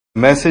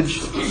Message,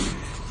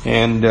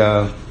 and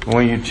I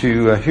want you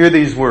to hear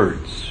these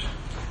words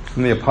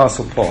from the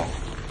Apostle Paul.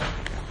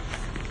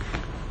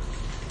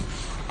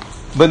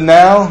 But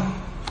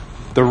now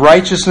the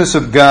righteousness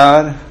of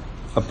God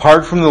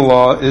apart from the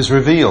law is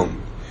revealed,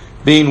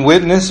 being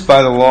witnessed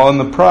by the law and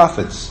the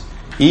prophets,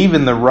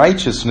 even the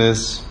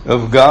righteousness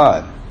of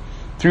God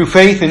through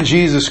faith in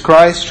Jesus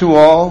Christ to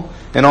all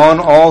and on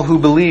all who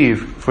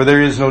believe, for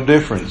there is no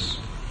difference.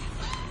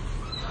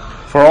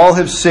 For all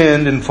have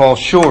sinned and fall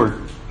short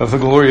of the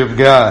glory of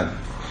God,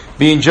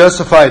 being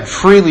justified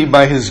freely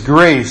by His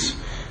grace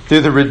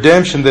through the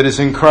redemption that is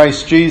in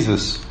Christ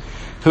Jesus,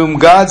 whom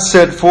God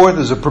set forth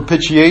as a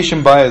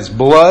propitiation by His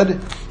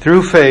blood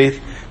through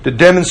faith to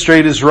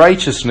demonstrate His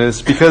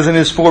righteousness, because in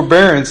His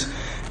forbearance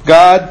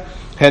God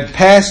had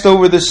passed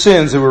over the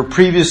sins that were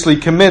previously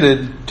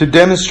committed, to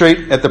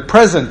demonstrate at the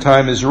present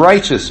time His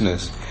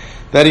righteousness,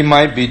 that He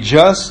might be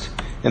just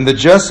and the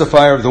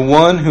justifier of the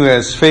one who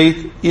has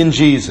faith in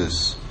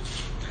Jesus.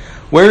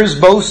 Where is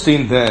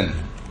boasting then?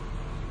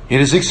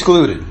 It is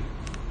excluded.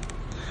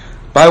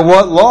 By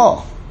what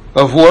law?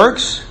 Of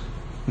works?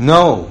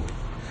 No,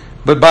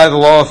 but by the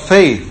law of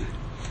faith.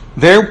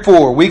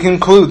 Therefore we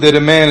conclude that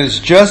a man is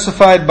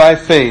justified by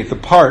faith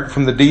apart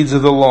from the deeds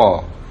of the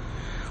law.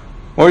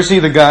 Or is He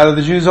the God of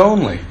the Jews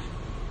only?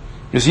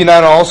 Is He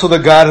not also the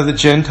God of the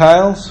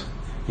Gentiles?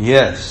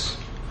 Yes,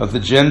 of the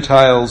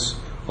Gentiles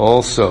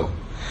also.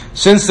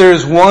 Since there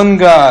is one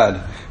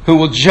God, who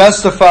will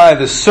justify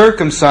the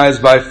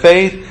circumcised by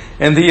faith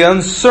and the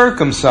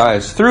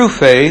uncircumcised through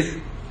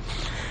faith,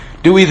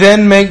 do we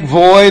then make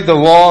void the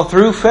law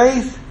through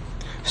faith?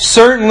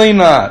 Certainly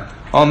not.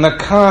 On the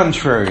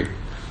contrary,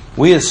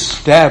 we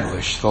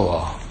establish the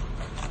law.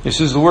 This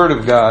is the word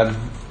of God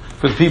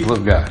for the people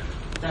of God.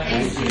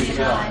 Thanks be to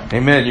God.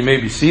 Amen. You may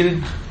be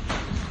seated.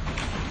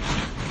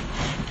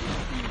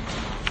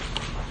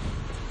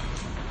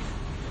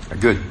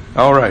 Good.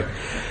 All right.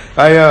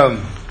 I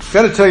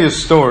got to tell you a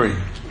story.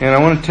 And I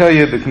want to tell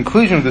you the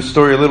conclusion of the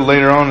story a little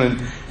later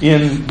on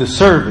in the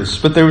service.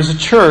 But there was a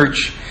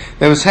church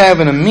that was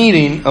having a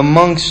meeting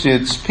amongst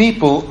its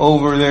people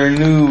over their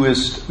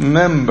newest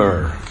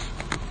member.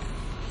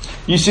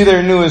 You see,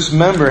 their newest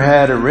member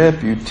had a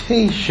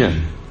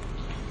reputation,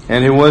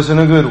 and it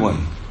wasn't a good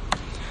one.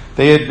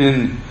 They had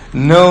been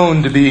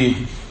known to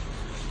be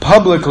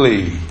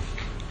publicly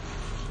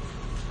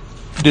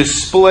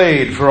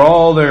displayed for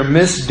all their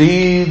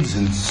misdeeds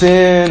and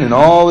sin and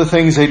all the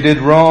things they did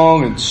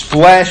wrong, and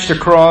splashed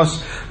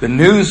across the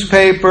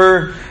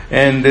newspaper,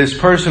 and this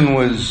person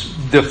was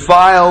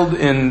defiled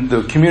in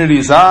the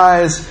community's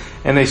eyes,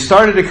 and they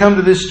started to come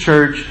to this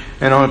church,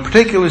 and on a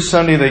particular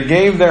Sunday they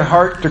gave their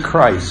heart to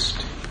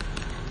Christ.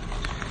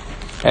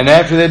 And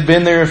after they'd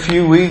been there a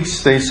few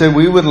weeks, they said,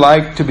 we would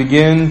like to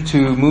begin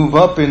to move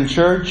up in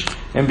church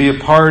and be a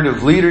part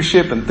of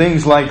leadership and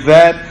things like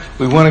that.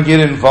 We want to get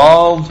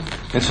involved.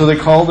 And so they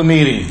called a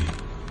meeting.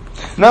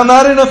 Now,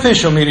 not an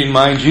official meeting,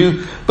 mind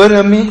you, but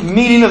a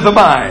meeting of the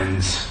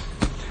minds.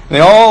 They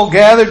all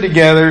gathered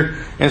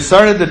together and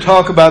started to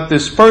talk about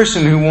this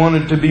person who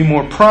wanted to be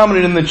more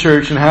prominent in the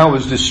church and how it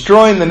was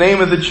destroying the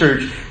name of the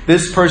church.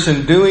 This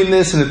person doing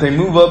this, and if they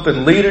move up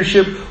in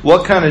leadership,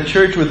 what kind of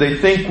church would they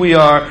think we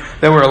are,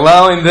 that we're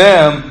allowing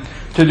them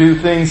to do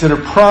things that are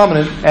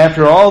prominent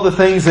after all the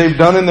things they've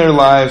done in their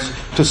lives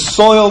to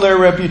soil their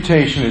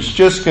reputation. It's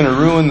just going to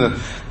ruin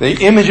the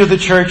image of the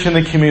church and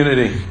the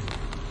community.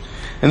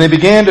 And they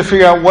began to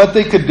figure out what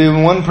they could do.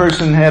 And one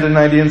person had an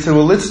idea and said,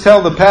 well, let's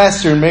tell the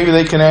pastor and maybe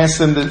they can ask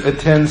them to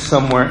attend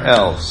somewhere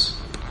else,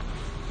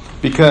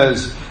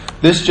 because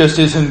this just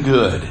isn't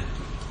good.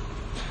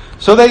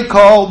 So they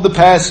called the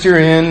pastor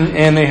in,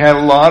 and they had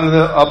a lot of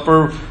the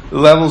upper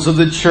levels of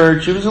the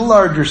church. It was a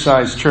larger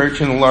sized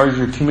church in a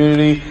larger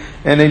community.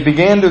 And they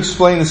began to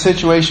explain the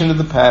situation to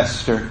the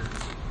pastor.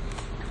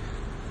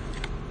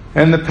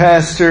 And the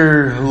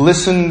pastor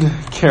listened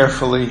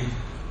carefully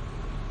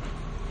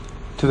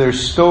to their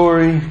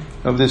story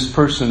of this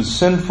person's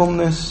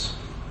sinfulness,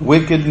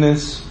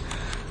 wickedness,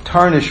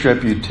 tarnished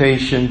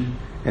reputation,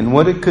 and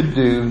what it could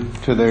do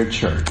to their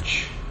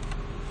church.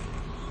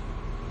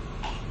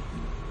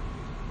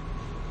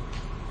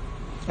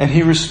 And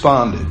he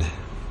responded.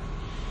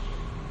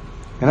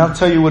 And I'll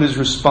tell you what his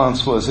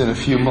response was in a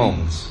few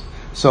moments.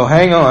 So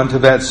hang on to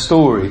that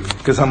story,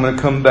 because I'm going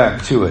to come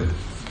back to it.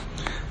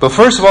 But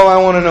first of all,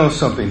 I want to know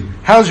something.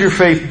 How's your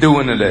faith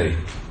doing today?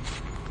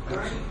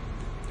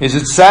 Is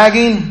it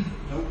sagging?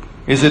 Nope.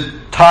 Is it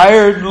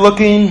tired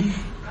looking?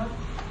 Nope.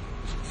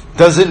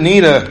 Does it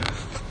need a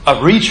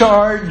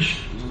recharge?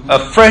 A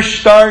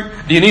fresh start?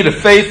 Do you need a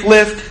faith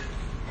lift?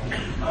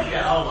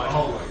 Yeah,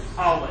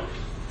 always.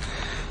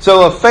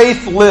 So a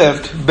faith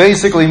lift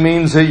basically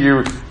means that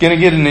you're going to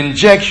get an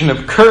injection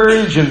of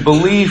courage and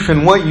belief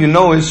in what you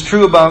know is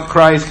true about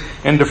Christ,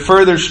 and to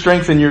further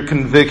strengthen your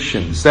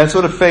convictions. That's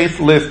what a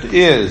faith lift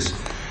is.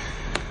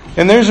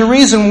 And there's a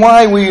reason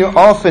why we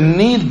often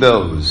need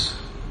those.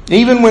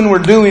 Even when we're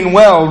doing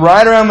well,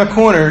 right around the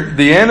corner,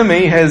 the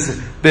enemy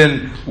has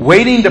been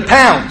waiting to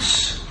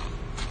pounce.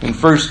 In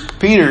 1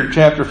 Peter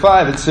chapter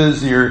 5, it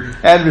says your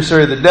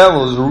adversary, the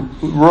devil, is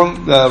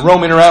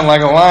roaming around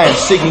like a lion,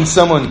 seeking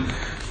someone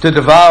to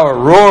devour,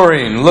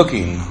 roaring,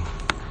 looking.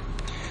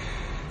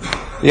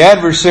 The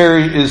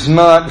adversary is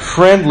not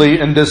friendly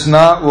and does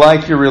not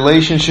like your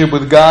relationship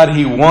with God.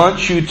 He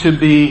wants you to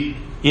be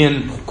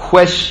in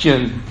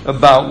question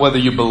about whether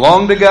you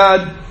belong to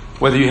God,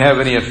 whether you have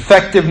any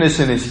effectiveness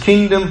in His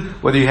kingdom,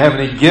 whether you have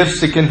any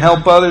gifts that can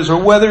help others, or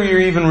whether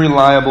you're even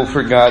reliable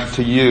for God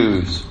to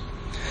use.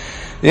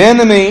 The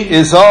enemy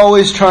is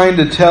always trying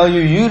to tell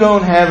you you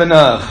don't have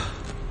enough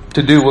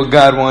to do what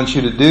God wants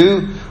you to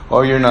do,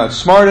 or you're not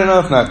smart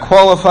enough, not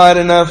qualified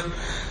enough,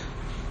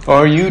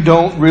 or you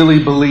don't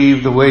really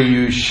believe the way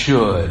you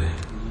should.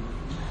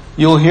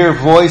 You'll hear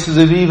voices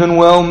of even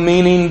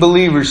well-meaning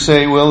believers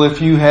say, well,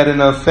 if you had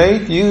enough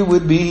faith, you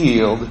would be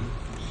healed.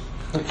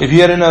 If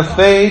you had enough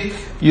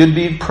faith, you'd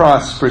be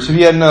prosperous. If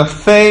you had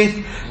enough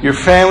faith, your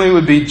family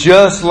would be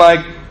just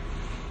like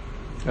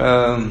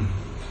the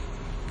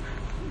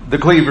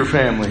Cleaver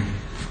family.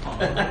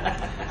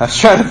 I was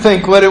trying to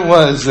think what it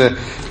was. The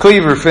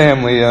Cleaver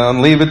family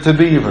on Leave It to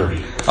Beaver.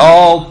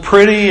 All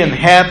pretty and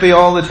happy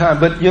all the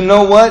time. But you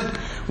know what?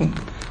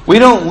 We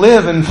don't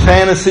live in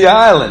Fantasy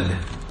Island.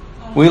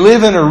 We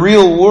live in a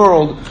real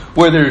world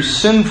where there's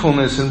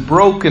sinfulness and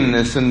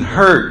brokenness and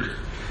hurt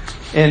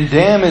and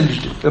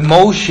damaged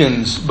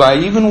emotions by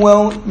even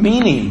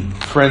well-meaning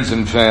friends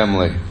and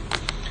family.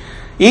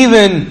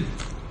 Even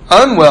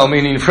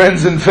unwell-meaning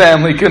friends and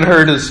family can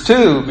hurt us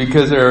too,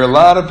 because there are a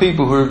lot of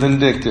people who are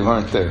vindictive,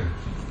 aren't there?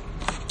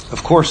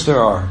 Of course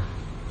there are.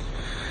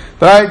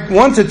 But I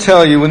want to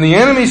tell you, when the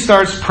enemy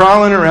starts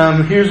prowling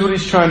around, here's what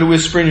he's trying to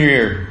whisper in your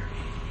ear.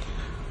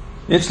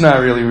 It's not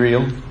really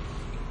real.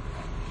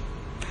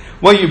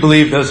 What you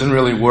believe doesn't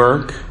really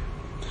work.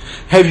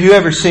 Have you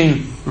ever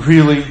seen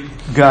really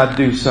God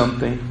do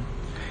something?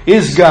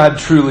 Is God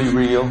truly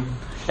real?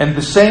 And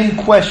the same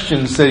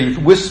questions that he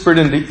whispered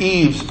into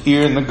Eve's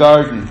ear in the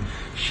garden.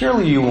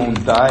 Surely you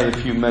won't die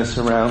if you mess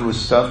around with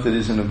stuff that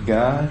isn't of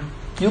God.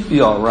 You'll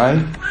be all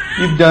right.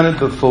 You've done it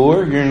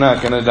before. You're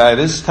not going to die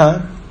this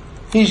time.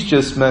 He's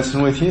just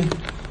messing with you.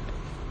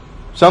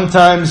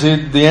 Sometimes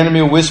the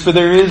enemy will whisper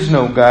there is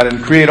no God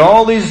and create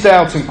all these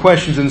doubts and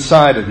questions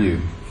inside of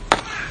you.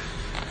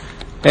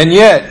 And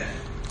yet,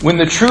 when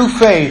the true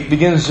faith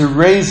begins to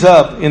raise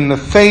up in the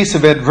face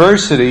of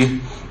adversity,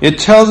 it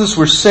tells us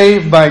we're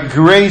saved by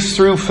grace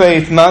through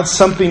faith, not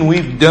something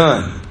we've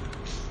done.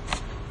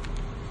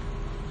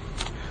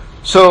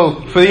 So,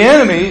 for the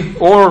enemy,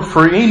 or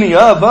for any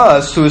of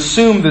us, to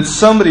assume that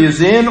somebody is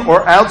in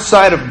or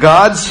outside of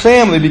God's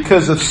family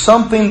because of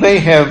something they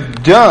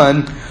have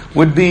done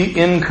would be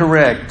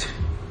incorrect.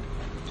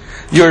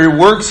 Your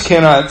works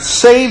cannot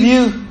save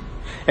you,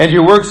 and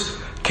your works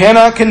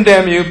cannot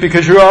condemn you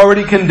because you're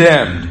already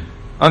condemned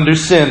under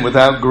sin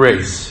without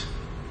grace.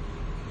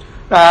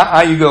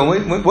 Now, you go,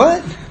 wait,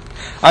 what?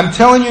 I'm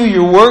telling you,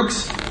 your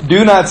works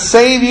do not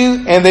save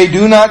you and they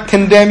do not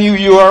condemn you.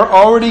 You are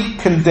already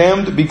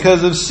condemned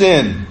because of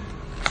sin.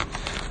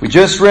 We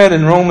just read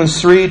in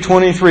Romans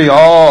 3:23,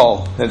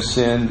 all have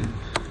sinned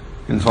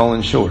and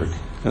fallen short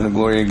of the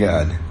glory of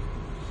God.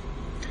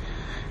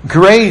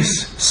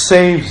 Grace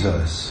saves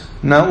us,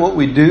 not what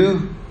we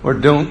do or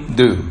don't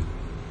do.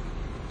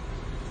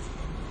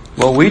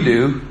 What we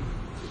do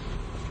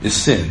is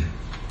sin.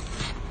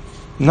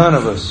 None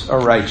of us are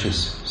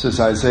righteous, says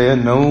Isaiah.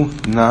 No,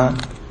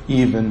 not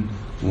even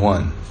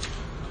one.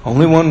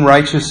 Only one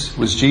righteous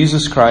was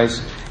Jesus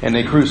Christ, and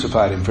they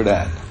crucified Him for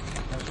that.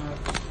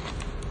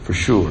 For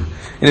sure.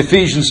 In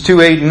Ephesians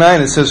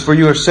 2:8-9 it says, for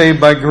you are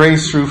saved by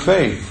grace through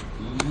faith.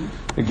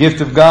 The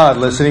gift of God,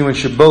 lest anyone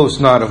should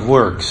boast, not of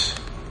works.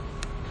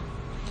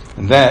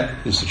 And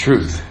that is the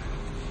truth.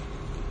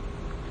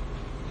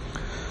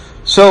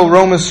 So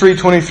Romans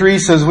 3:23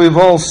 says we've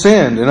all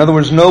sinned. In other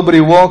words,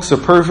 nobody walks a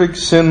perfect,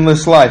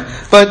 sinless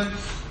life. But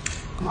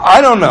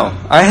I don't know.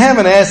 I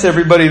haven't asked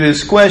everybody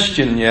this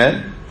question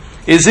yet.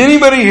 Is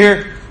anybody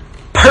here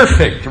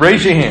perfect?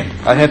 Raise your hand.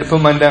 I had to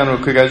put mine down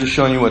real quick. I was just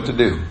showing you what to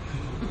do.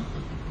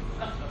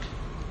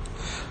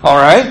 All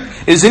right.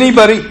 Is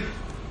anybody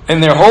in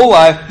their whole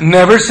life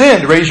never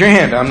sinned? Raise your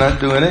hand. I'm not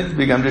doing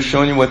it. I'm just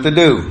showing you what to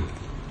do.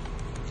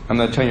 I'm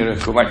not telling you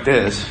to go like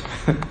this.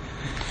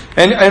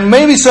 And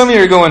maybe some of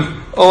you are going,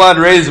 oh, I'd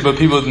raise it, but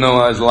people would know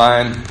I was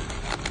lying.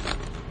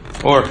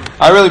 Or,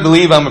 I really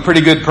believe I'm a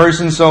pretty good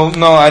person, so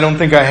no, I don't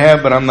think I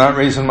have, but I'm not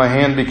raising my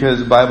hand because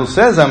the Bible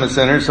says I'm a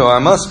sinner, so I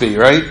must be,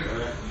 right?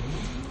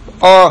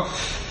 Well,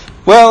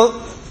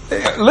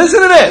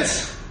 listen to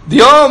this.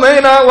 You all may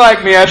not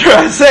like me after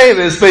I say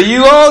this, but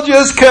you all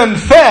just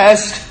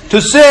confessed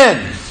to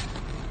sin.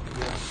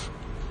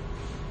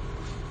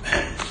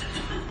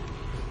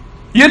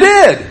 You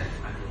did.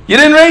 You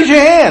didn't raise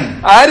your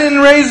hand. I didn't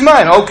raise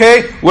mine.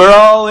 Okay, we're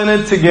all in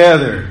it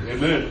together.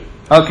 Amen.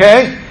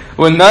 Okay?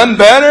 With none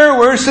better,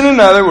 worse than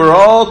another, we're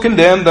all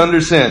condemned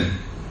under sin.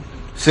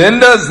 Sin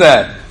does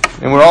that.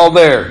 And we're all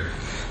there.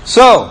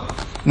 So,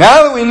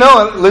 now that we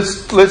know it,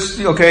 let's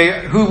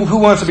okay, who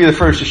wants to be the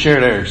first to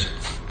share theirs?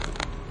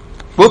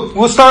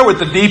 We'll start with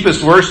the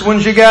deepest, worst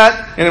ones you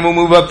got, and then we'll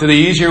move up to the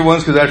easier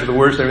ones, because after the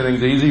worst,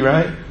 everything's easy,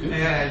 right?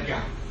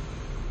 Yeah.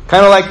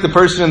 Kind of like the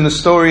person in the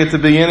story at the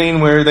beginning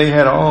where they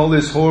had all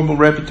this horrible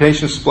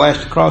reputation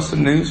splashed across the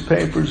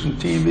newspapers and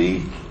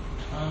TV.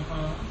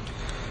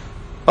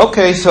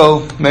 Okay,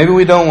 so maybe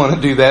we don't want to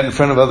do that in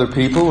front of other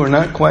people. We're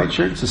not quite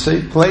sure it's a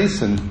safe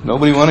place, and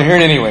nobody want to hear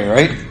it anyway,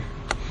 right?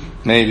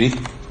 Maybe.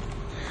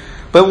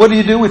 But what do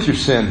you do with your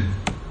sin?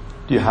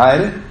 Do you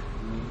hide it?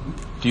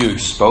 Do you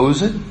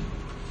expose it?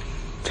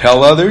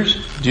 Tell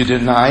others? Do you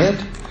deny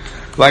it?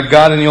 Like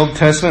God in the Old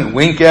Testament,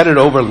 wink at it,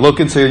 overlook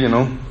it, say,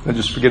 I'll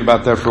just forget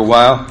about that for a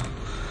while.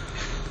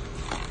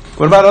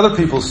 What about other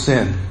people's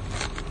sin?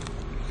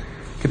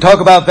 You can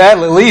talk about that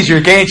a little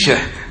easier, can't you?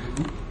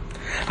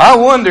 I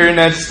wonder, in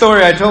that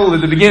story I told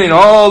at the beginning,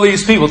 all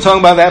these people talking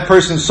about that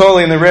person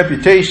sullying their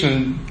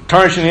reputation,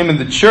 tarnishing him in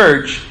the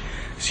church,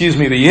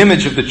 the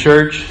image of the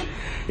church,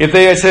 if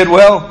they had said,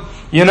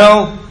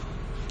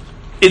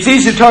 it's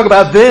easy to talk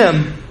about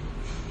them,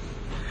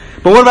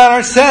 but what about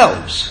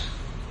ourselves?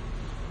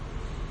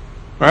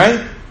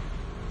 Right?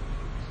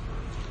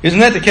 Isn't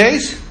that the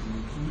case?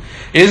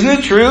 Isn't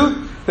it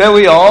true that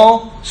we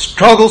all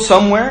struggle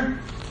somewhere?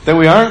 That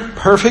we aren't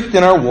perfect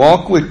in our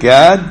walk with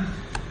God?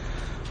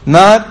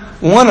 Not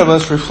one of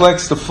us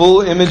reflects the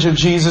full image of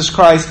Jesus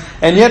Christ,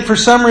 and yet for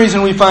some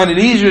reason we find it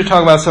easier to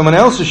talk about someone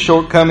else's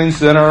shortcomings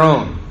than our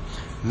own.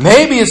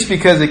 Maybe it's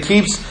because it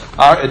keeps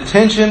our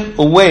attention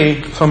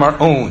away from our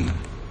own.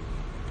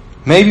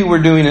 Maybe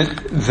we're doing it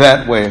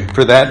that way,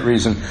 for that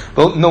reason.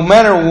 But no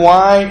matter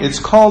why, it's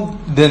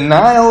called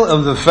denial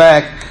of the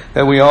fact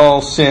that we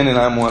all sin, and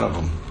I'm one of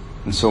them.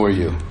 And so are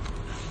you.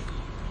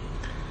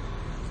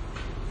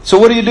 So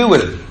what do you do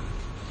with it?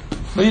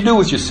 What do you do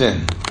with your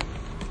sin?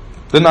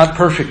 The not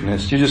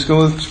perfectness. You just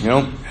go,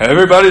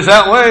 everybody's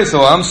that way,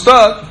 so I'm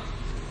stuck.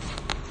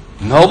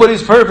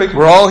 Nobody's perfect.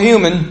 We're all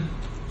human.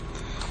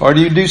 Or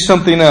do you do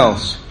something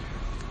else?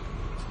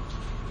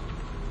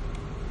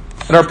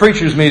 At our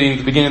preachers' meeting at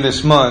the beginning of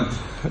this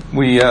month,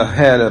 we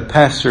had a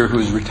pastor who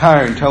was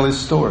retiring tell his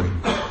story.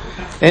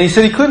 And he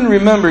said he couldn't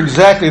remember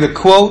exactly the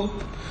quote,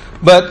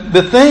 but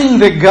the thing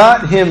that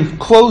got him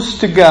close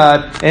to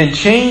God and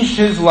changed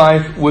his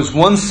life was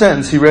one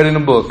sentence he read in a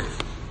book.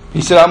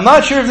 He said, I'm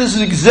not sure if this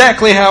is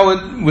exactly how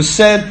it was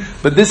said,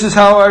 but this is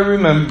how I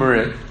remember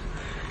it.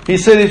 He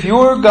said, if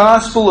your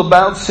gospel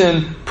about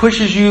sin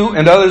pushes you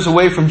and others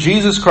away from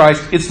Jesus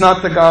Christ, it's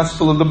not the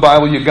gospel of the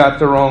Bible. You got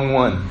the wrong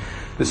one.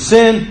 The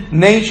sin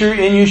nature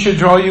in you should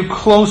draw you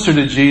closer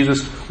to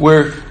Jesus,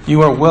 where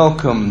you are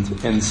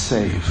welcomed and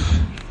safe.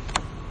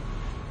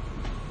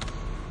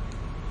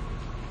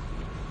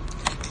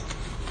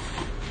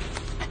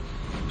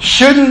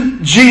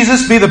 Shouldn't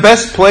Jesus be the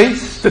best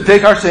place to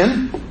take our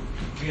sin?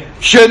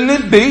 Shouldn't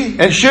it be?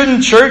 And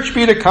shouldn't church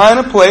be the kind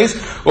of place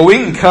where we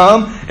can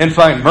come and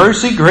find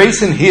mercy,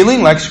 grace, and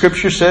healing, like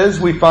Scripture says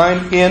we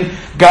find in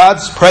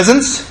God's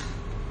presence?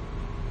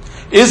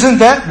 Isn't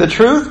that the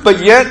truth?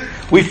 But yet,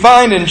 we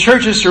find in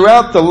churches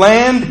throughout the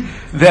land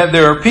that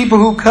there are people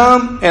who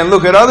come and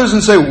look at others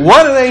and say,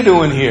 what are they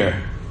doing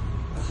here?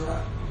 That's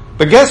right.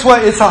 But guess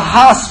what? It's a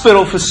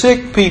hospital for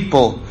sick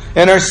people.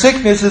 And our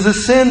sickness is a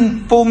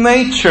sinful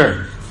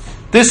nature.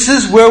 This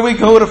is where we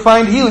go to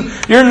find healing.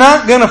 You're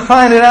not going to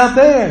find it out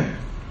there.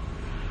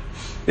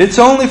 It's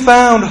only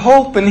found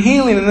hope and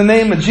healing in the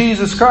name of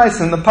Jesus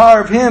Christ, and the power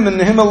of Him and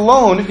Him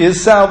alone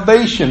is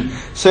salvation.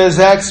 Says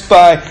Acts,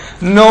 by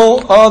no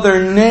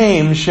other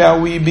name shall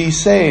we be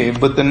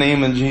saved but the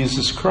name of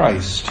Jesus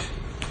Christ.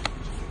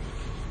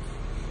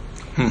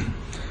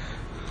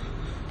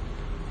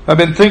 I've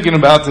been thinking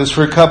about this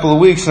for a couple of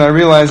weeks, and I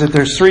realize that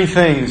there's three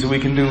things that we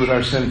can do with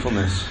our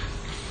sinfulness.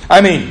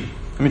 Let me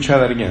try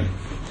that again.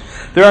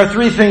 There are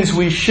three things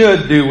we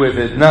should do with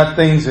it, not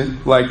things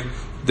that like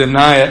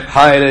deny it,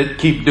 hide it,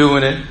 keep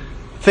doing it.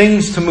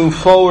 Things to move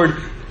forward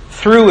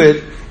through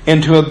it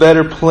into a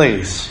better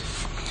place.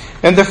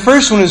 And the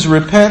first one is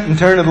repent and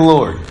turn to the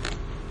Lord.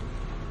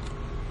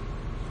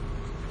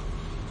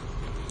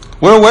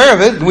 We're aware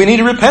of it. We need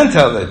to repent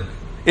of it.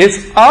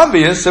 It's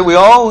obvious that we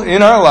all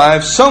in our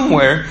lives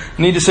somewhere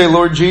need to say,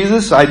 Lord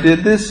Jesus, I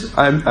did this.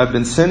 I've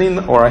been sinning,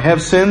 or I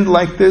have sinned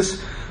like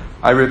this.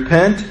 I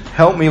repent.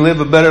 Help me live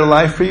a better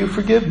life for you.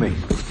 Forgive me.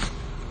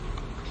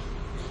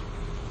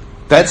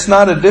 That's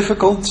not a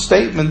difficult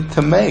statement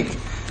to make.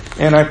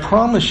 And I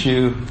promise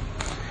you,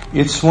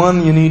 it's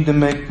one you need to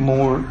make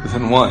more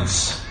than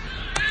once.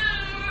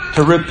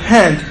 To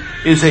repent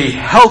is a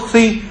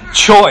healthy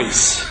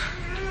choice.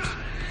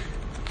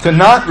 To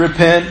not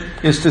repent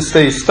is to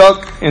stay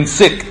stuck and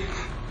sick.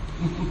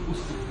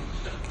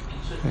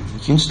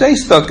 You can stay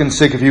stuck and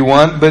sick if you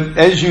want, but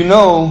as you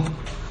know,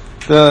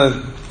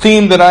 the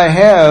theme that I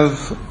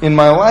have in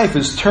my life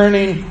is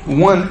Turning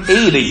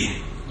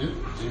 180.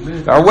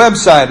 Our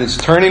website is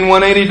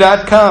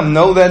turning180.com.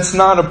 No, that's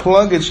not a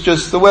plug, it's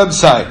just the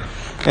website.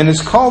 And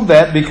it's called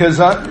that because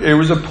there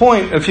was a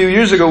point a few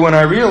years ago when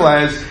I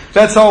realized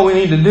that's all we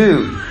need to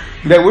do.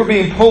 That we're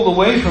being pulled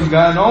away from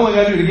God, and all we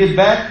got to do to get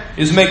back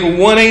is make a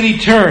 180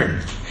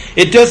 turn.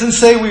 It doesn't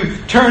say we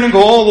turn and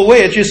go all the way.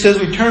 It just says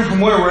we turn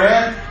from where we're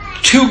at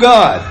to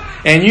God.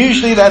 And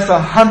usually that's a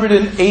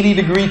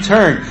 180-degree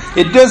turn.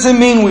 It doesn't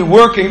mean we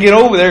work and get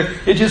over there.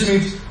 It just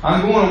means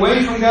I'm going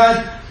away from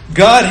God.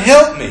 God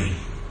help me.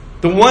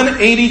 The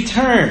 180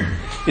 turn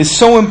is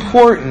so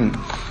important.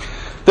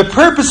 The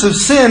purpose of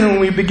sin, when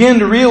we begin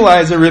to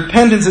realize that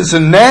repentance is a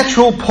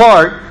natural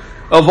part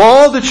of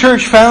all the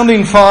church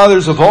founding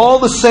fathers, of all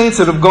the saints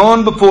that have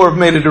gone before, have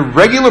made it a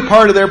regular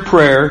part of their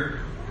prayer,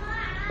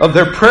 of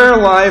their prayer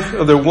life,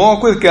 of their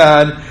walk with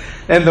God.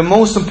 And the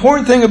most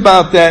important thing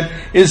about that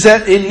is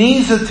that it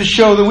needs us to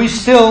show that we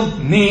still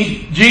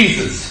need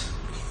Jesus.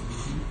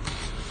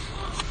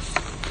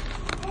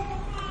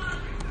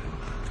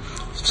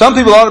 Some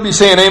people ought to be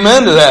saying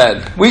amen to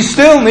that. We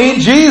still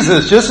need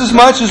Jesus just as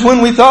much as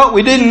when we thought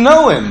we didn't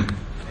know Him,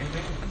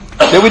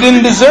 that we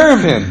didn't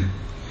deserve Him.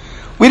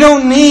 We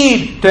don't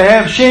need to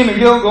have shame and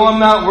guilt, I'm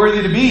not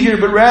worthy to be here,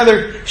 but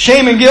rather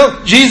shame and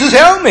guilt, Jesus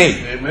help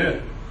me.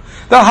 Amen.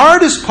 The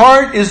hardest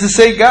part is to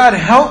say, God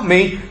help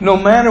me, no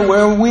matter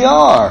where we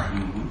are.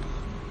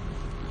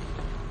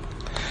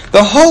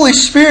 The Holy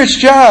Spirit's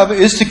job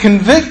is to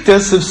convict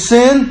us of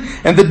sin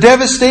and the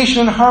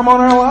devastation and harm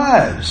on our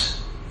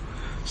lives.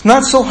 It's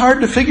not so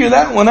hard to figure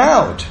that one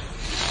out.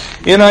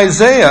 In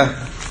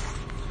Isaiah,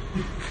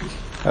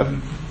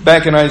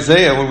 back in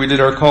Isaiah when we did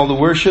our call to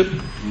worship,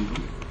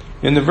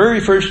 in the very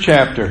first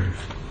chapter,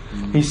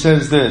 he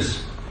says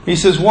this. He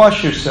says,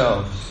 wash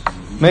yourselves,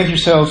 make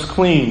yourselves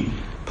clean.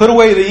 Put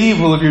away the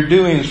evil of your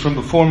doings from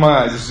before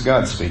my eyes. This is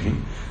God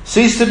speaking.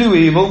 Cease to do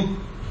evil.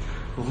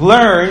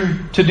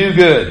 Learn to do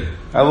good.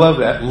 I love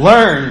that.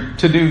 Learn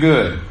to do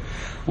good.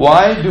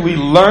 Why do we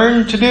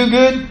learn to do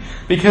good?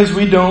 Because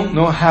we don't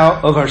know how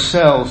of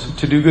ourselves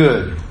to do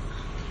good.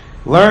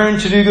 Learn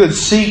to do good.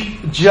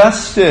 Seek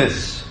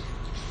justice,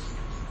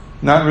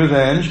 not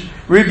revenge.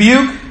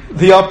 Rebuke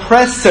the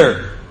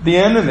oppressor, the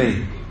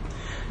enemy.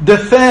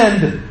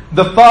 Defend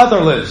the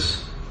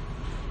fatherless,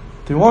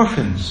 the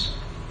orphans.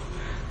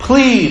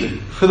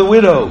 Plead for the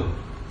widow,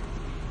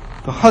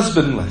 the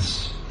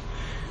husbandless.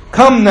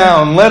 Come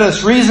now and let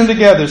us reason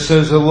together,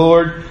 says the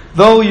Lord.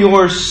 Though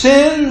your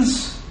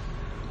sins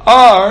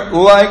are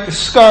like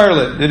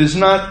scarlet, it is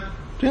not,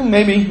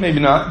 maybe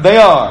not, they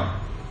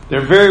are.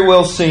 They're very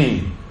well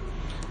seen.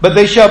 But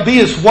they shall be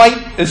as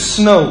white as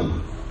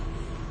snow.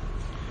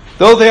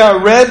 Though they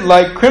are red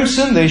like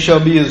crimson, they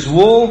shall be as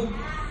wool.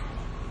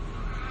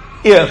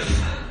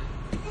 If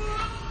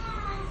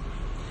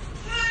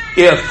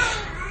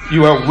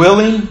you are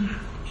willing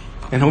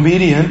and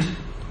obedient,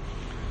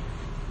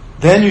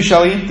 then you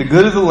shall eat the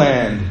good of the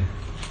land.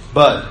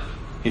 But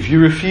if you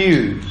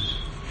refuse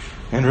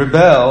and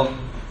rebel,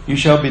 you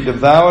shall be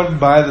devoured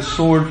by the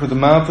sword, for the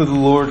mouth of the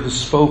Lord has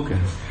spoken.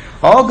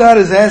 All God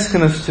is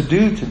asking us to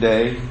do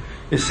today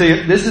is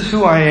say, this is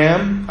who I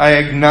am. I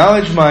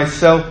acknowledge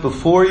myself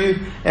before you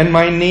and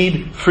my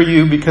need for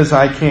you because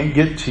I can't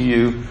get to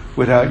you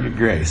without your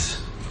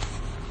grace.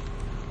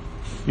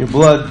 Your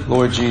blood,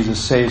 Lord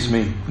Jesus, saves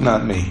me,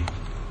 not me.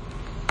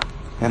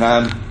 And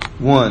I'm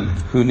one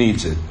who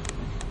needs it.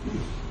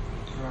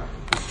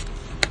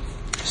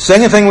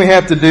 Second thing we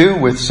have to do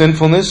with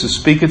sinfulness is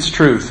speak its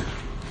truth.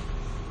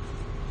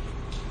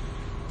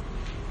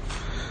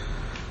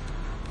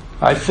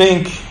 I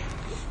think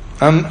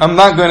I'm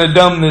not going to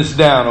dumb this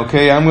down,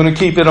 okay? I'm going to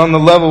keep it on the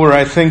level where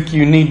I think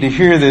you need to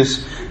hear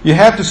this. You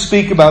have to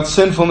speak about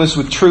sinfulness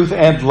with truth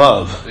and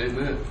love.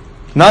 Amen.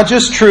 Not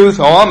just truth,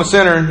 I'm a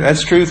sinner,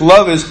 that's truth.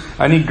 Love is,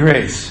 I need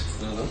grace.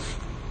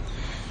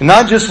 And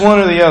not just one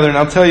or the other, and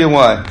I'll tell you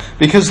why.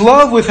 Because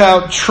love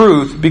without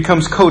truth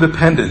becomes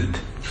codependent.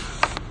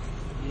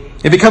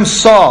 It becomes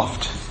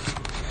soft.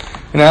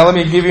 Now let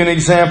me give you an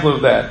example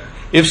of that.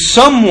 If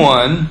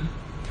someone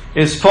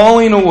is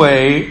falling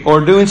away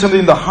or doing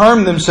something to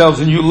harm themselves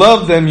and you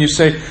love them, you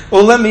say,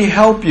 oh, let me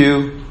help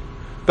you,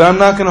 but I'm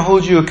not going to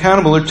hold you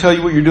accountable or tell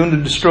you what you're doing to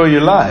destroy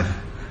your life.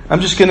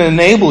 I'm just going to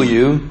enable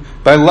you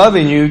by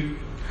loving you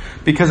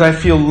because I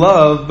feel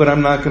love, but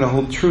I'm not going to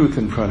hold truth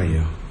in front of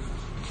you.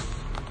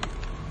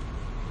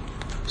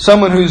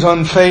 Someone who's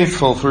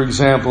unfaithful, for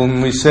example,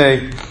 and we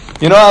say,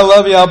 I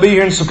love you, I'll be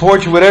here and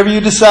support you, whatever you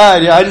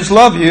decide, I just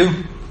love you.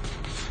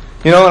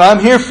 And I'm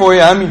here for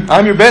you.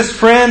 I'm your best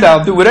friend.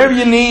 I'll do whatever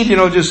you need.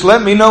 Just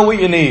let me know what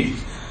you need.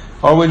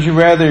 Or would you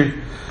rather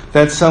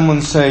that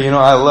someone say,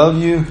 I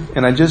love you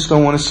and I just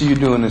don't want to see you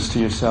doing this to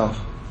yourself.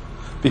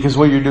 Because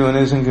what you're doing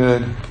isn't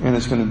good and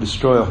it's going to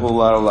destroy a whole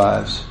lot of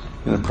lives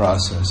in the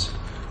process.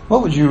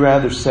 What would you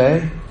rather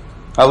say?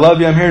 I love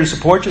you. I'm here to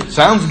support you.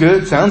 Sounds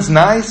good. Sounds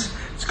nice.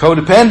 It's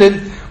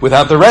codependent.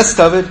 Without the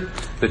rest of it,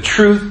 the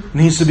truth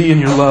needs to be in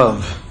your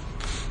love.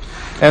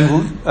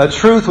 And a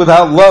truth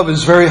without love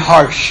is very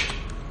harsh.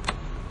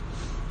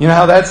 You know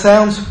how that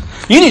sounds?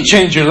 You need to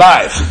change your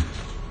life.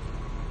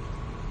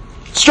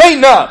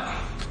 Straighten up.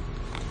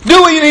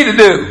 Do what you need to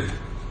do.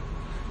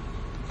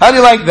 How do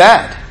you like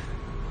that?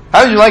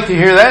 How would you like to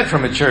hear that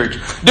from a church?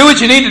 Do what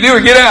you need to do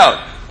or get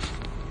out.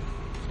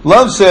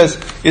 Love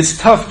says, it's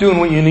tough doing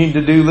what you need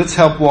to do. Let's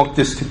help walk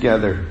this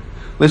together.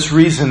 Let's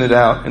reason it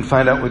out and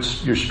find out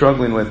what you're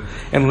struggling with.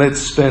 And let's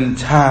spend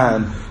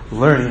time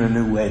learning a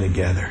new way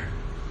together.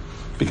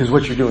 Because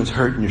what you're doing is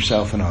hurting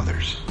yourself and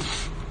others.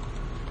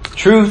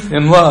 Truth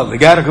and love, they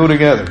got to go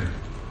together.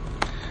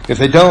 If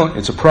they don't,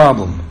 it's a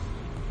problem.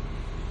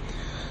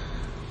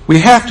 We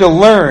have to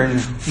learn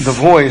the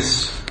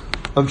voice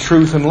of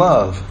truth and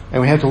love.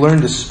 And we have to learn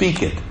to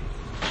speak it.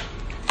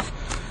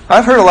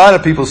 I've heard a lot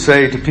of people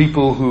say to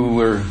people who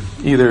are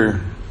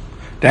either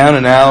down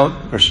and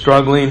out or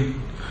struggling,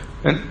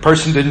 and the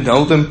person didn't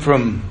know them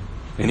from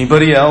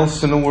anybody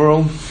else in the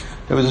world.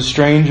 It was a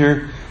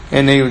stranger,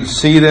 and they would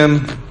see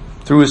them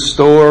through a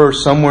store or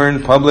somewhere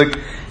in public,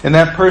 and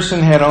that person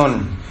had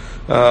on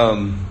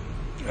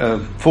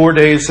 4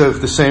 days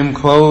of the same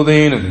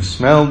clothing, and they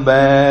smelled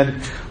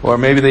bad, or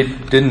maybe they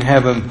didn't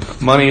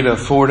have money to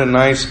afford a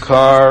nice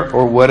car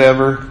or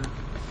whatever.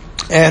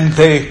 And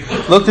they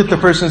looked at the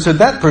person and said,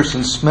 that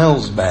person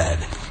smells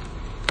bad.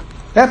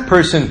 That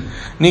person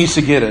needs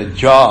to get a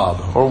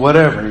job or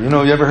whatever. You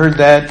know, you ever heard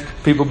that?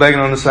 People begging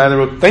on the side of the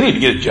road, they need to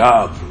get a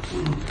job.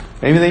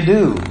 Maybe they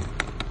do.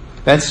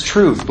 That's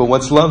truth, but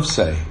what's love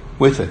say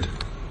with it?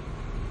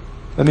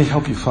 Let me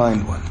help you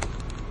find one.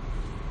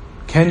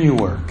 Can you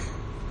work?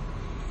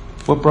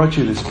 What brought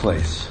you to this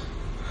place?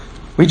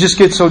 We just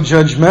get so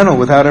judgmental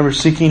without ever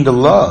seeking to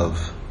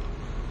love.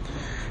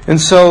 And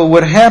so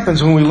what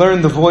happens when we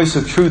learn the voice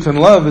of truth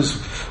and love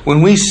is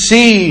when we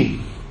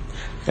see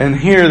and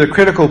hear the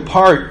critical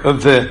part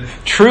of the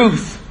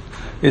truth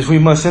is we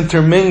must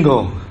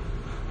intermingle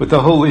with the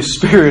Holy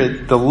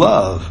Spirit, the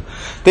love.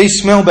 They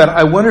smell bad.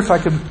 I wonder if I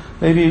could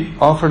maybe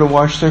offer to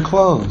wash their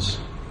clothes.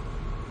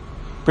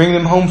 Bring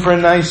them home for a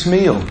nice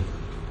meal.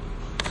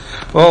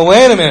 Well,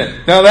 wait a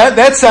minute. Now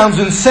that sounds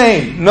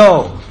insane.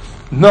 No,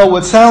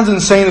 what sounds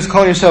insane is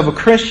calling yourself a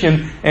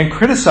Christian and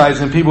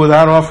criticizing people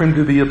without offering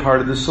to be a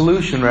part of the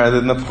solution rather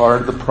than a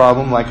part of the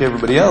problem like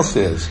everybody else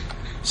is.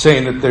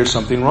 Saying that there's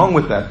something wrong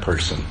with that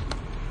person.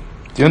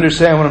 Do you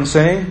understand what I'm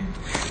saying?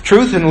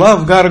 Truth and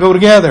love got to go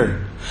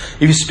together.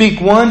 If you speak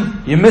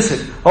one, you miss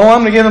it. Oh,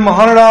 I'm going to give them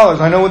 $100.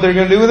 I know what they're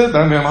going to do with it,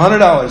 but I'm going to give them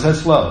 $100.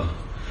 That's love.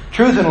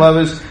 Truth and love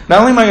is,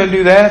 not only am I going to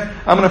do that,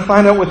 I'm going to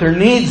find out what their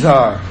needs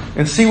are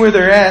and see where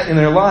they're at in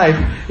their life.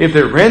 If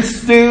their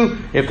rent's due,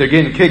 if they're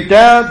getting kicked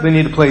out, they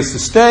need a place to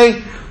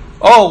stay.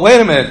 Oh, wait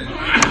a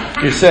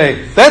minute. You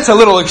say, that's a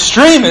little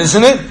extreme,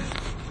 isn't it?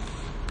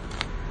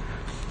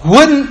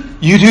 Wouldn't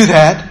you do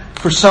that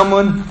for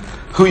someone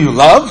who you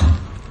love?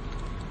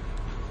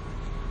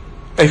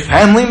 A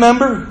family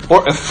member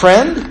or a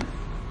friend?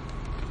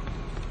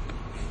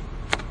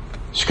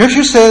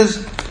 Scripture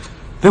says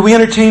that we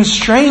entertain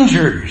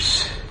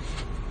strangers.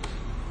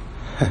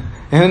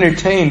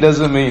 Entertain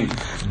doesn't mean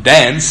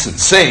dance and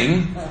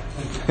sing.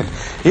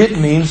 It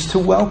means to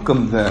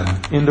welcome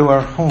them into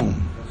our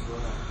home.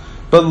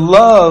 But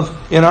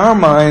love in our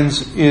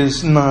minds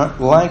is not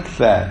like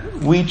that.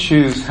 We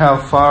choose how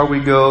far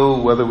we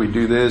go, whether we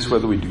do this,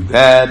 whether we do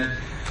that.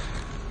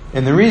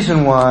 And the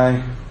reason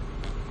why,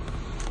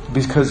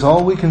 because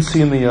all we can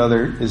see in the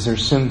other is their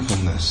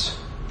sinfulness,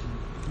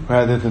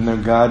 rather than their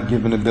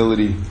God-given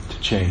ability to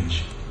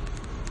change.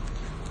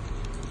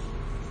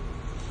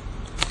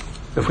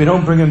 If we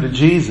don't bring them to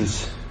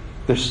Jesus,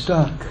 they're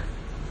stuck.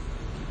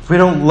 If we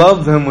don't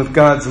love them with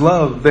God's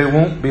love, they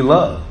won't be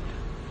loved.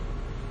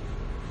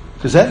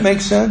 Does that make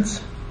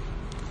sense?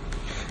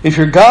 If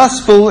your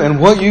gospel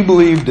and what you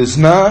believe does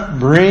not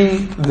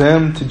bring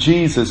them to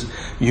Jesus,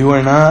 you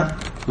are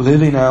not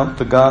living out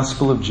the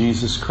gospel of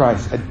Jesus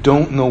Christ. I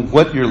don't know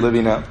what you're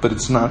living out, but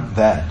it's not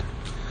that.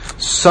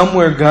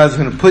 Somewhere God's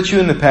going to put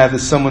you in the path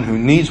of someone who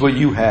needs what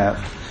you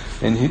have,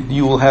 and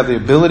you will have the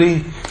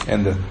ability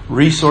and the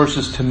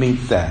resources to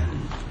meet that.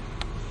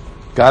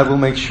 God will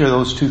make sure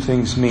those two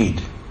things meet.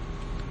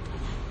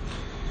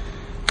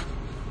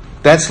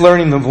 That's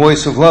learning the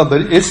voice of love,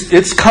 but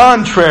it's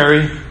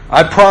contrary.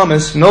 I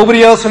promise.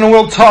 Nobody else in the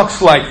world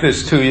talks like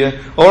this to you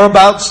or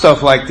about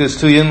stuff like this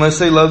to you unless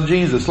they love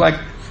Jesus like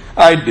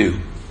I do.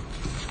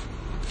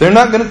 They're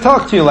not going to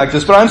talk to you like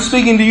this, but I'm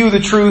speaking to you the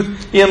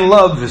truth in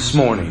love this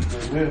morning.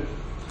 Amen.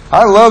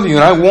 I love you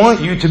and I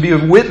want you to be a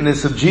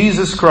witness of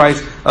Jesus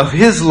Christ, of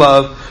His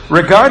love,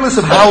 regardless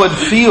of how it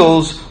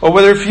feels or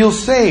whether it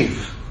feels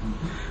safe.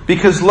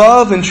 Because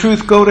love and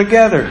truth go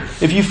together.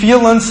 If you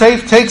feel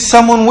unsafe, take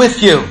someone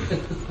with you.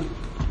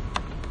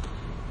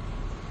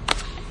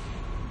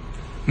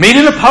 Meet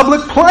in a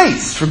public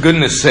place, for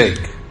goodness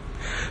sake.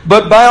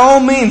 But by all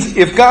means,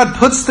 if God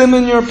puts them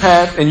in your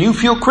path and you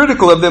feel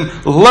critical of them,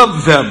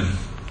 love them.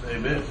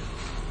 Amen.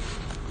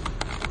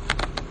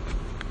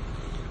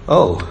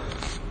 Oh.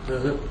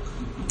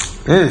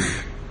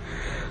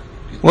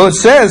 Well, it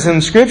says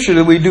in Scripture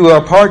that we do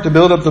our part to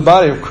build up the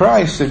body of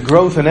Christ, that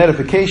growth and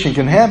edification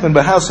can happen,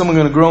 but how's someone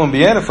going to grow and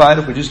be edified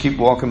if we just keep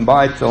walking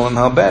by telling them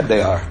how bad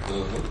they are?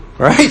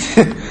 Right?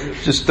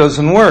 It just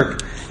doesn't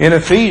work. In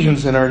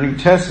Ephesians, in our New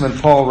Testament,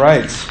 Paul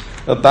writes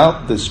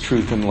about this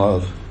truth and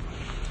love.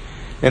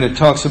 And it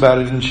talks about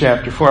it in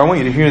chapter 4. I want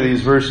you to hear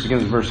these verses. It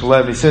begins with verse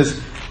 11. He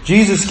says,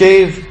 Jesus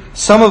gave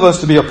some of us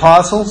to be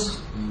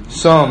apostles,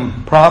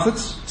 some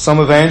prophets, some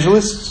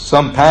evangelists,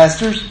 some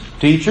pastors,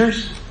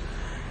 teachers.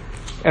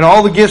 And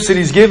all the gifts that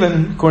He's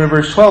given, according to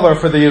verse 12, are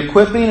for the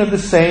equipping of the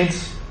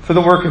saints, for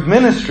the work of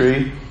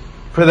ministry,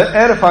 for the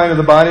edifying of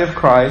the body of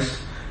Christ,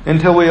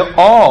 until we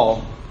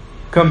all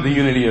come to the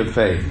unity of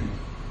faith,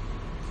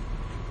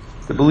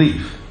 the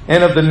belief,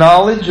 and of the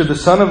knowledge of the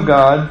Son of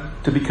God,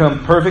 to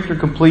become perfect or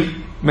complete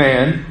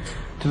man,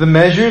 to the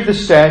measure of the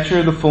stature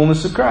of the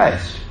fullness of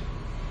Christ.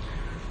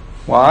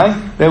 Why?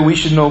 That we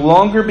should no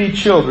longer be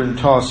children,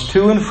 tossed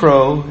to and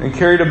fro, and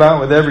carried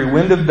about with every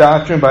wind of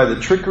doctrine by the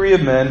trickery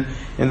of men,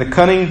 in the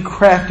cunning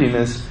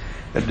craftiness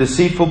of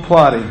deceitful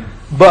plotting,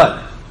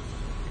 but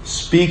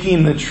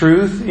speaking the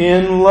truth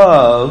in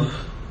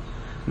love,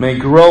 may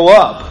grow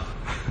up.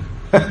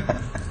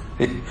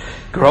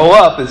 Grow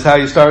up is how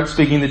you start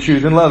speaking the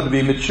truth in love, to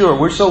be mature.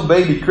 We're so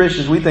baby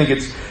Christians, we think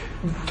it's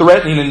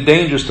threatening and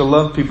dangerous to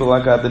love people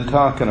like I've been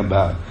talking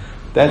about.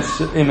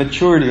 That's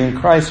immaturity in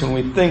Christ when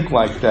we think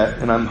like that.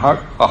 And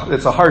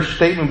it's a harsh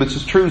statement, but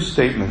it's a true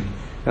statement.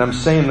 And I'm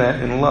saying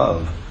that in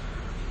love.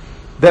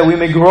 That we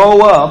may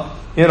grow up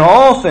in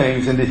all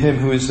things into Him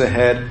who is the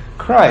head,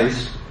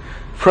 Christ,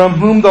 from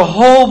whom the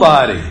whole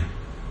body,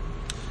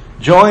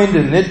 joined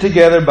and knit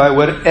together by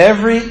what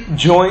every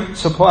joint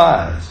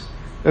supplies,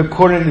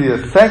 according to the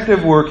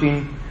effective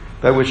working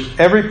by which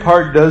every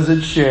part does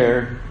its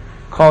share,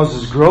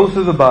 causes growth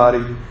of the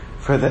body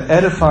for the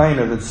edifying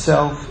of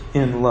itself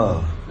in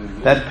love.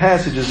 That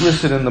passage is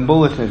listed in the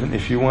bulletin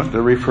if you want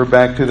to refer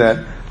back to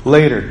that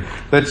later.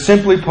 But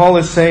simply Paul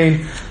is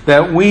saying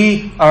that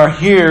we are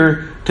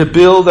here to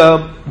build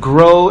up,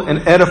 grow,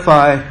 and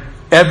edify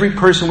every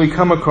person we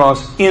come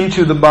across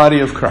into the body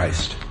of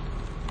Christ.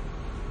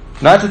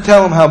 Not to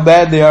tell them how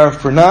bad they are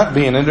for not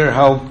being in it, or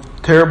how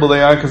terrible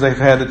they are because they've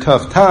had a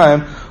tough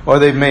time, or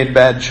they've made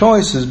bad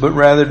choices, but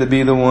rather to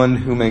be the one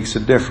who makes a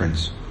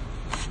difference.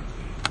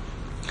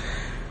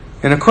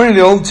 And according to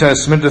the Old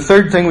Testament, the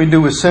third thing we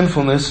do with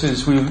sinfulness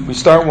is we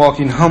start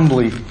walking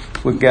humbly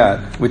with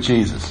God, with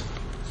Jesus.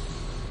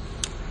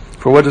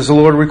 For what does the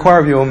Lord require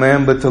of you, O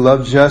man, but to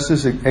love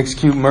justice,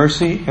 execute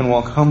mercy, and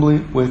walk humbly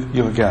with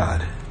your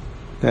God?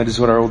 That is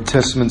what our Old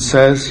Testament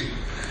says.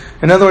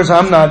 In other words,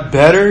 I'm not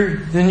better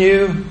than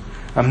you.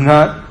 I'm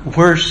not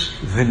worse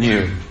than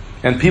you.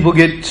 And people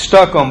get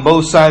stuck on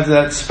both sides of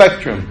that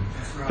spectrum.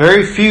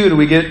 Very few do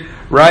we get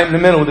right in the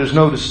middle. There's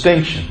no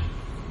distinction.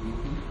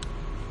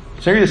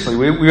 Seriously,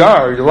 we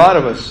are. A lot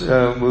of us,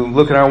 we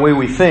look at our way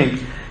we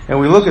think, and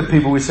we look at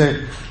people, we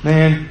say,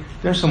 man,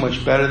 they're so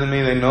much better than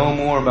me. They know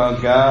more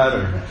about God,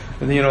 or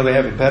they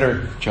have a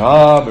better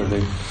job, or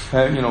they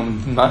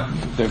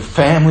have, their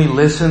family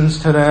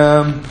listens to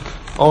them.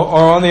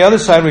 Or on the other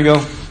side, we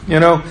go,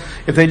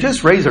 if they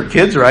just raise their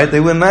kids right, they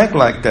wouldn't act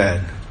like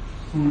that.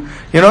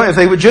 If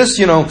they would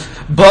just,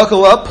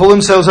 buckle up, pull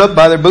themselves up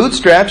by their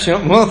bootstraps,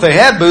 well, if they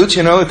had boots,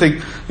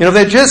 if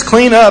they just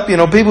clean up,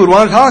 people would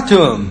want to talk to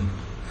them.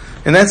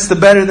 And that's the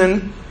better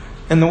than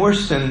and the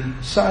worse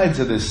than sides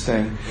of this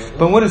thing.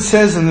 But what it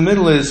says in the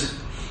middle is,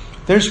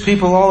 there's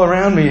people all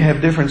around me who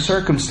have different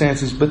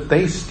circumstances, but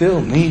they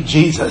still need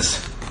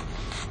Jesus.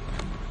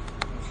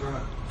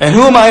 And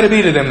who am I to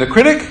be to them? The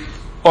critic?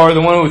 Or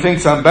the one who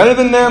thinks I'm better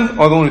than them?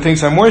 Or the one who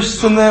thinks I'm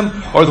worse than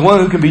them? Or the one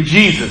who can be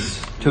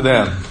Jesus to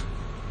them?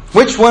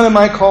 Which one am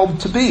I called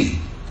to be?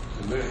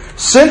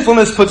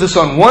 Sinfulness puts us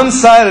on one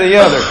side or the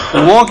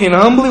other. Walking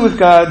humbly with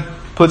God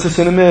puts us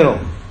in the middle.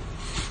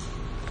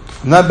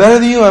 I'm not better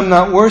than you. I'm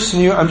not worse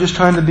than you. I'm just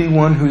trying to be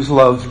one who's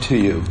loved to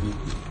you.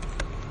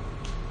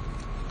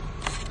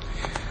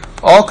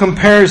 All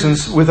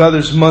comparisons with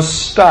others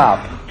must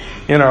stop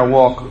in our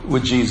walk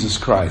with Jesus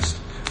Christ.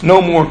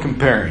 No more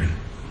comparing.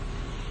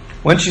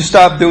 Once you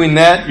stop doing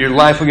that, your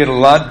life will get a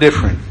lot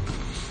different.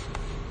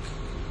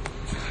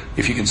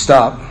 If you can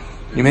stop.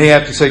 You may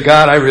have to say,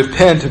 God, I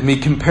repent of me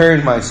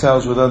comparing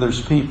myself with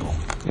others people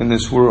in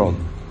this world.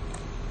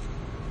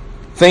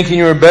 Thinking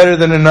you are better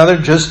than another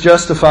just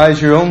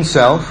justifies your own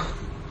self,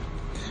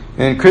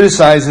 and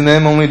criticizing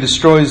them only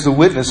destroys the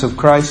witness of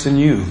Christ in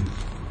you.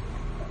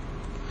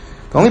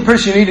 The only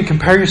person you need to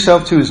compare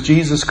yourself to is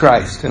Jesus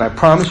Christ, and I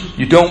promise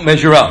you don't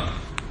measure up.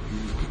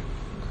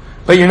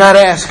 But you're not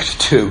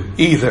asked to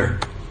either.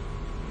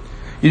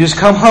 You just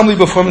come humbly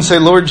before Him and say,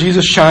 Lord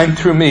Jesus, shine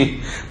through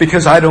me,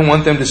 because I don't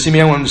want them to see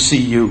me, I want them to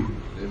see you.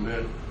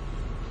 Amen.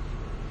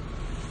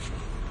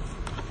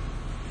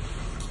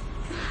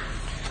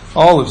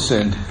 All have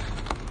sinned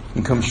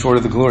and come short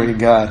of the glory of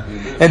God.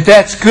 Amen. And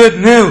that's good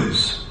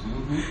news.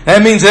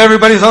 That means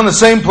everybody's on the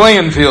same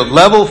playing field,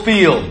 level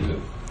field.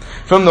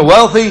 From the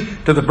wealthy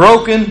to the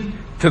broken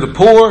to the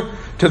poor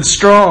to the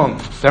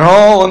strong. They're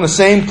all on the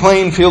same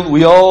playing field.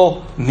 We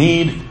all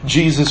need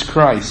Jesus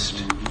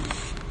Christ.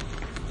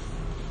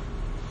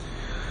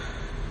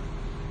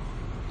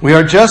 We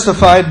are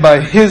justified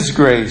by His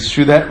grace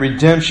through that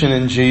redemption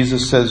in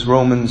Jesus, says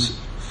Romans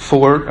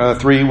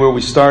 3, where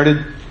we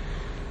started.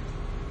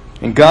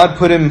 And God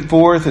put him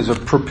forth as a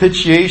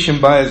propitiation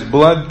by his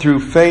blood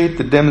through faith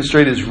to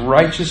demonstrate his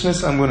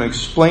righteousness. I'm going to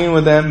explain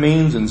what that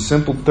means in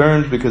simple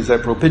terms, because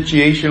that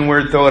propitiation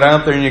word, throw it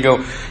out there and you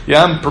go,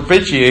 yeah, I'm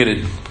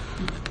propitiated.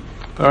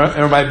 Or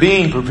am I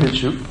being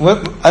propitiated?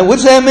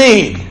 What's that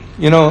mean?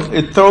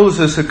 It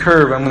throws us a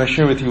curve. I'm going to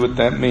share with you what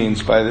that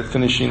means by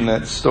finishing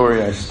that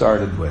story I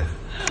started with.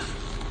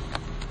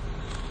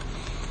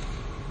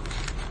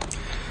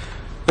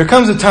 There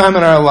comes a time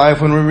in our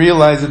life when we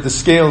realize that the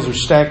scales are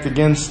stacked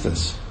against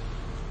us.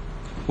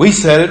 We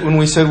said it when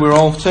we said we're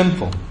all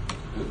sinful.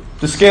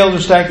 The scales are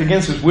stacked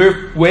against us.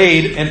 We're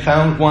weighed and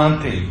found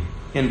wanting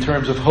in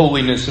terms of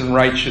holiness and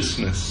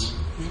righteousness.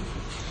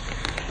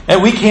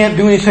 And we can't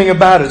do anything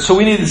about it. So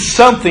we needed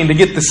something to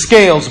get the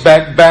scales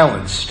back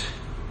balanced.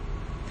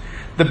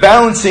 The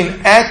balancing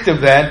act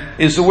of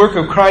that is the work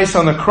of Christ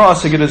on the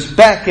cross to get us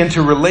back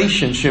into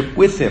relationship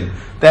with Him.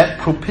 That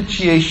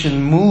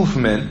propitiation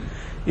movement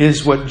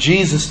is what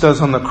Jesus does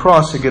on the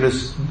cross to get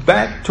us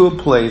back to a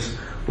place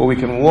where we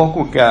can walk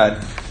with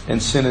God and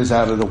sin is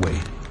out of the way.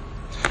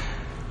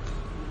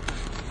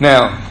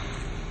 Now,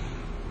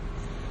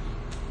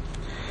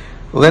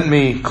 let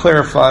me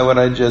clarify what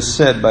I just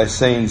said by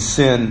saying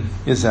sin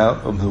is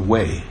out of the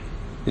way.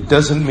 It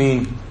doesn't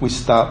mean we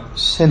stop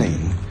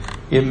sinning.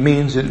 It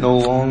means it no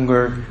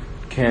longer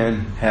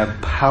can have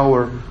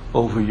power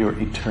over your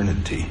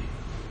eternity.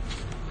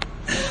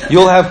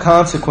 You'll have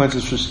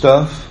consequences for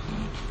stuff.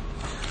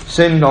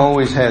 Sin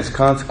always has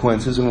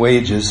consequences and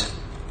wages.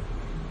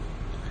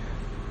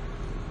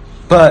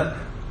 But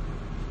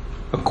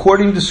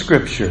according to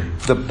Scripture,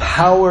 the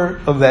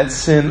power of that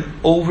sin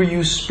over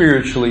you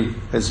spiritually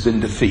has been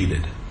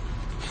defeated.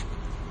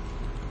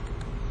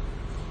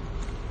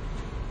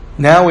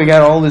 Now we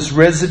got all this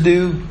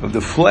residue of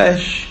the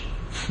flesh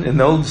and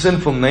the old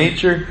sinful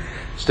nature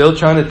still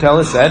trying to tell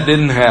us that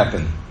didn't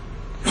happen.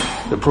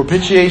 The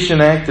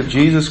propitiation act of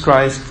Jesus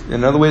Christ,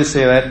 another way to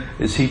say that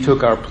is He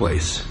took our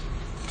place.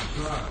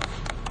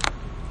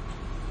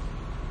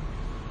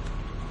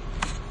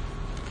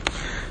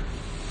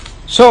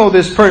 So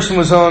this person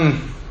was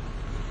on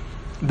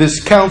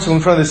this council, in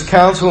front of this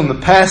council, and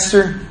the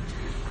pastor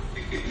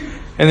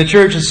and the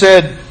church had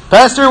said,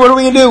 "Pastor, what are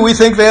we going to do? We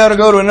think they ought to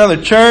go to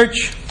another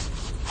church.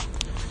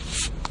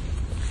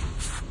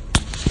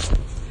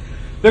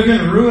 They're going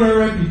to ruin our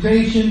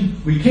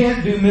reputation. We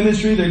can't do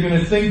ministry. They're going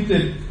to think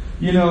that,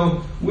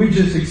 we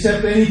just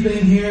accept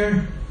anything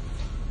here.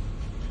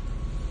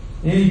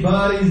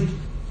 Anybody.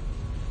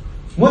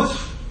 What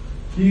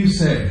do you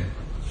say?"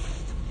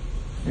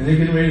 And they're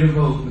getting ready to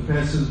vote. The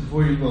pastor says,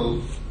 before you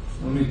vote,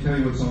 let me tell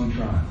you what's on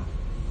trial.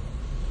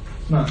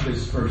 It's not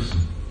this person.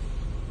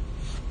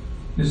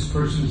 This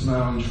person is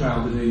not on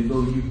trial today,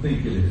 though you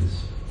think it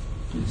is.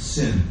 It's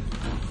sin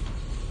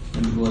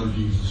and the blood of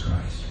Jesus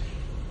Christ.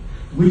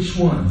 Which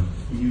one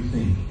do you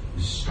think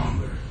is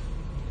stronger?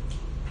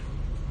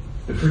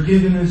 The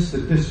forgiveness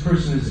that this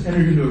person has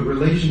entered into a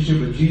relationship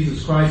with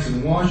Jesus Christ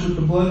and washed with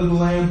the blood of the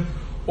Lamb,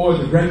 or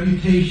the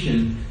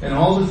reputation and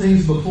all the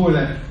things before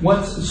that?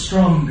 What's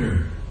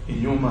stronger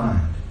in your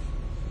mind?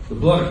 The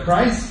blood of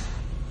Christ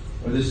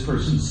or this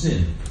person's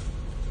sin?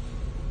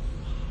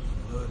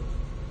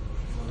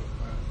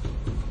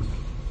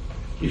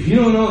 If you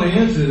don't know the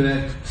answer to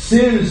that,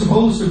 sin is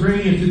supposed to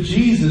bring you to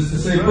Jesus to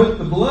say, put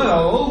the blood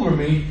all over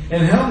me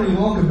and help me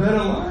walk a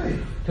better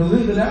life, to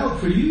live it out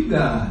for you,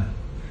 God.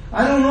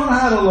 I don't know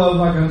how to love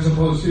like I'm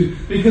supposed to,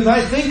 because I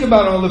think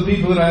about all the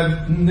people that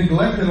I've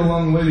neglected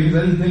along the way because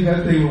I didn't think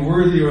that they were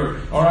worthy,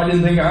 or I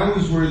didn't think I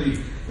was worthy.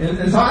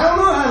 And so I don't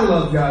know how to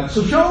love God.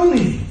 So show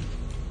me.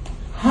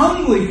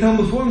 Humbly come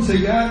before Him and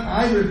say, God,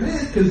 I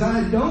repent because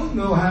I don't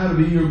know how to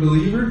be your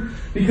believer,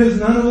 because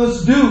none of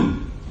us do.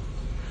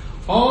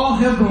 All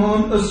have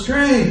gone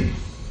astray.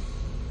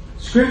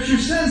 Scripture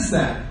says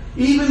that.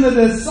 Even the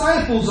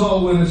disciples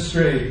all went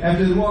astray.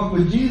 After they walked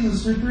with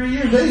Jesus for 3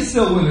 years, they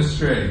still went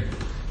astray.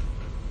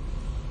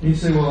 You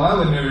say, well, I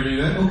would never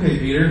do that. Okay,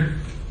 Peter.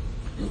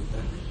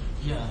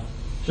 Yeah.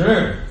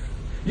 Sure.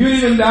 You'd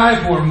even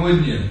die for him,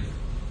 wouldn't you?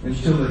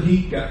 Until the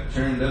heat got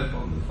turned up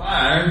on the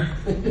fire,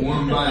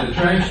 warmed by the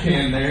trash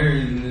can there,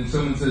 and then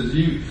someone says,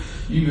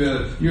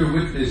 you're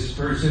with this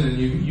person, and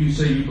you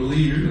say you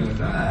believe you're going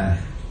to die.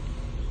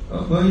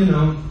 Well, I've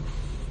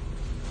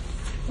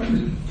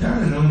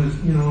kind of known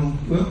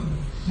that, well,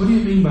 what do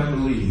you mean by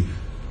believe?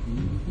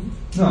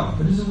 No,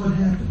 but this is what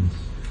happens.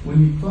 When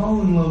you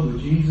fall in love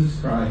with Jesus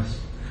Christ,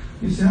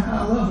 you say,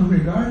 I love Him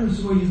regardless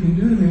of what you can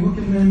do to me. What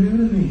can man do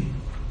to me?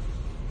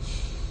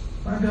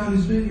 My God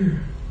is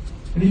bigger.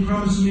 And He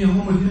promised me a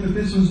home with Him if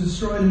this one's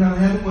destroyed, and I'll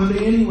have it one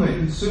day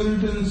anyway. It's sooner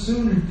than the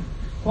sooner.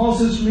 Paul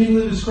says, for me to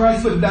live is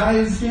Christ, but die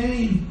is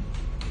gain.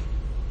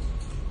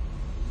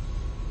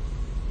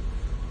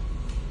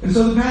 And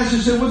so the pastor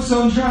said, what's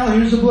on trial?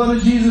 Here's the blood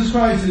of Jesus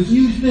Christ. If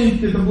you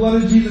think that the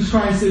blood of Jesus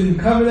Christ didn't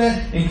cover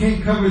that and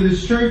can't cover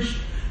this church,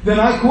 then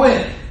I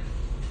quit.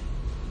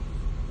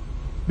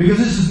 Because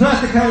this is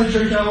not the kind of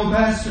church I will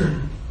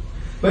pastor.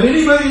 But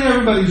anybody and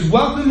everybody's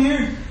welcome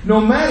here. no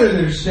matter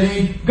their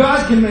stain,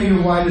 God can make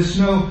it white as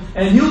snow,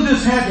 and you'll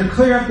just have to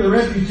clear up the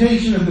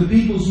reputation of the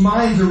people's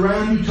minds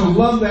around you to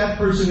love that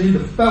person into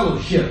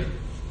fellowship.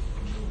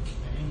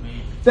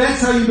 Amen.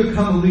 That's how you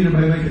become a leader,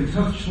 by making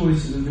tough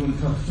choices and doing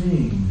tough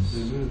things.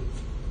 Mm-hmm.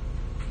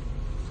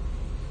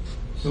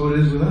 So it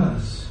is with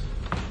us.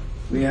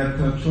 We have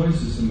tough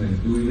choices to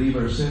make. Do we leave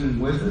our sin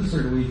with us,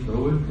 or do we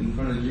throw it in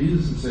front of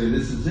Jesus and say,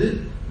 this is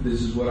it.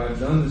 This is what I've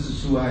done. This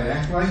is who I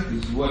act like.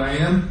 This is what I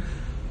am.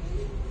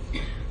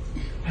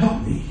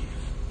 Help me.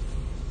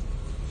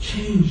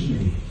 Change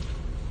me.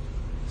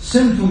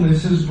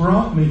 Sinfulness has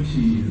brought me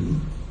to you.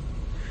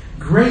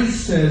 Grace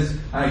says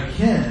I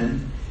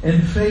can,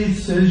 and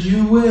faith says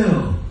you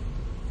will.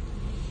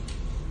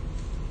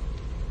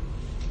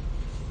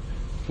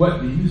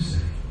 What do you say?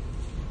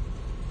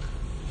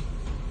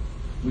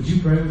 Would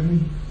you pray with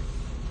me?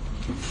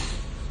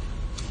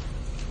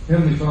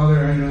 Heavenly Father,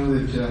 I know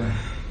that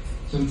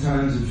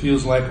sometimes it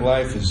feels like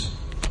life is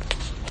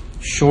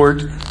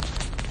short,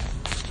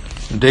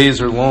 and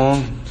days are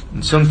long,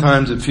 and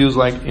sometimes it feels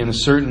like in a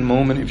certain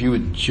moment, if you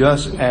would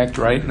just act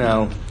right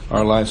now,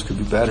 our lives could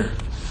be better,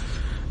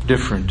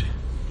 different.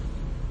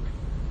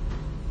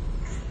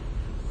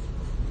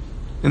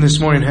 And this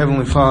morning,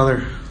 Heavenly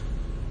Father,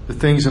 the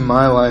things in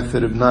my life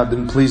that have not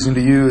been pleasing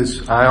to you,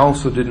 is I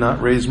also did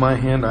not raise my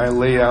hand. I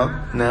lay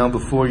out now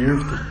before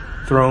your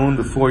throne,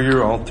 before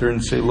your altar,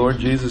 and say, Lord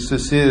Jesus,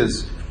 this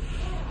is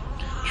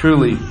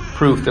truly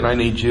proof that I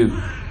need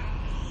you.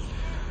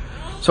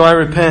 So I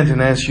repent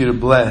and ask you to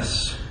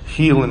bless,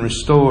 heal, and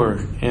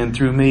restore, and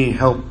through me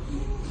help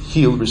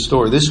heal,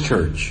 restore this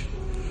church,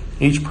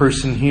 each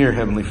person here,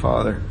 Heavenly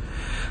Father,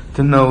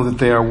 to know that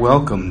they are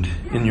welcomed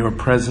in your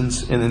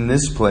presence and in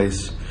this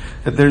place,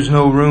 that there's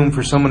no room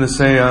for someone to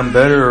say I'm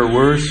better or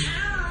worse.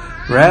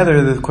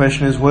 Rather, the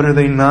question is, what are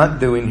they not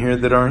doing here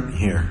that aren't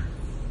here?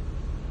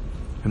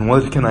 And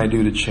what can I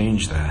do to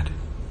change that?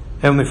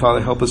 Heavenly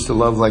Father, help us to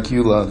love like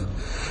you love,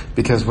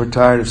 because we're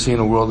tired of seeing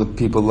a world of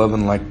people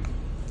loving like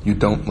you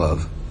don't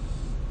love,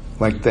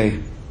 like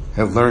they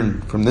have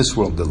learned from this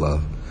world to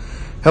love.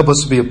 Help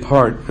us to be a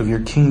part of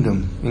your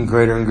kingdom in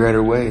greater and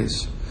greater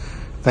ways.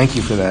 Thank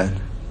you for that,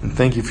 and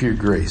thank you for your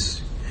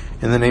grace.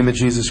 In the name of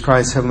Jesus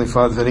Christ, Heavenly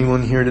Father, if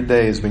anyone here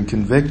today has been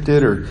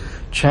convicted or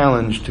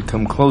challenged to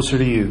come closer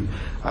to you,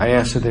 I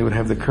ask that they would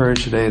have the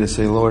courage today to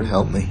say, Lord,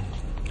 help me.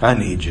 I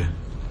need you.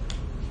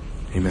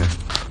 Amen.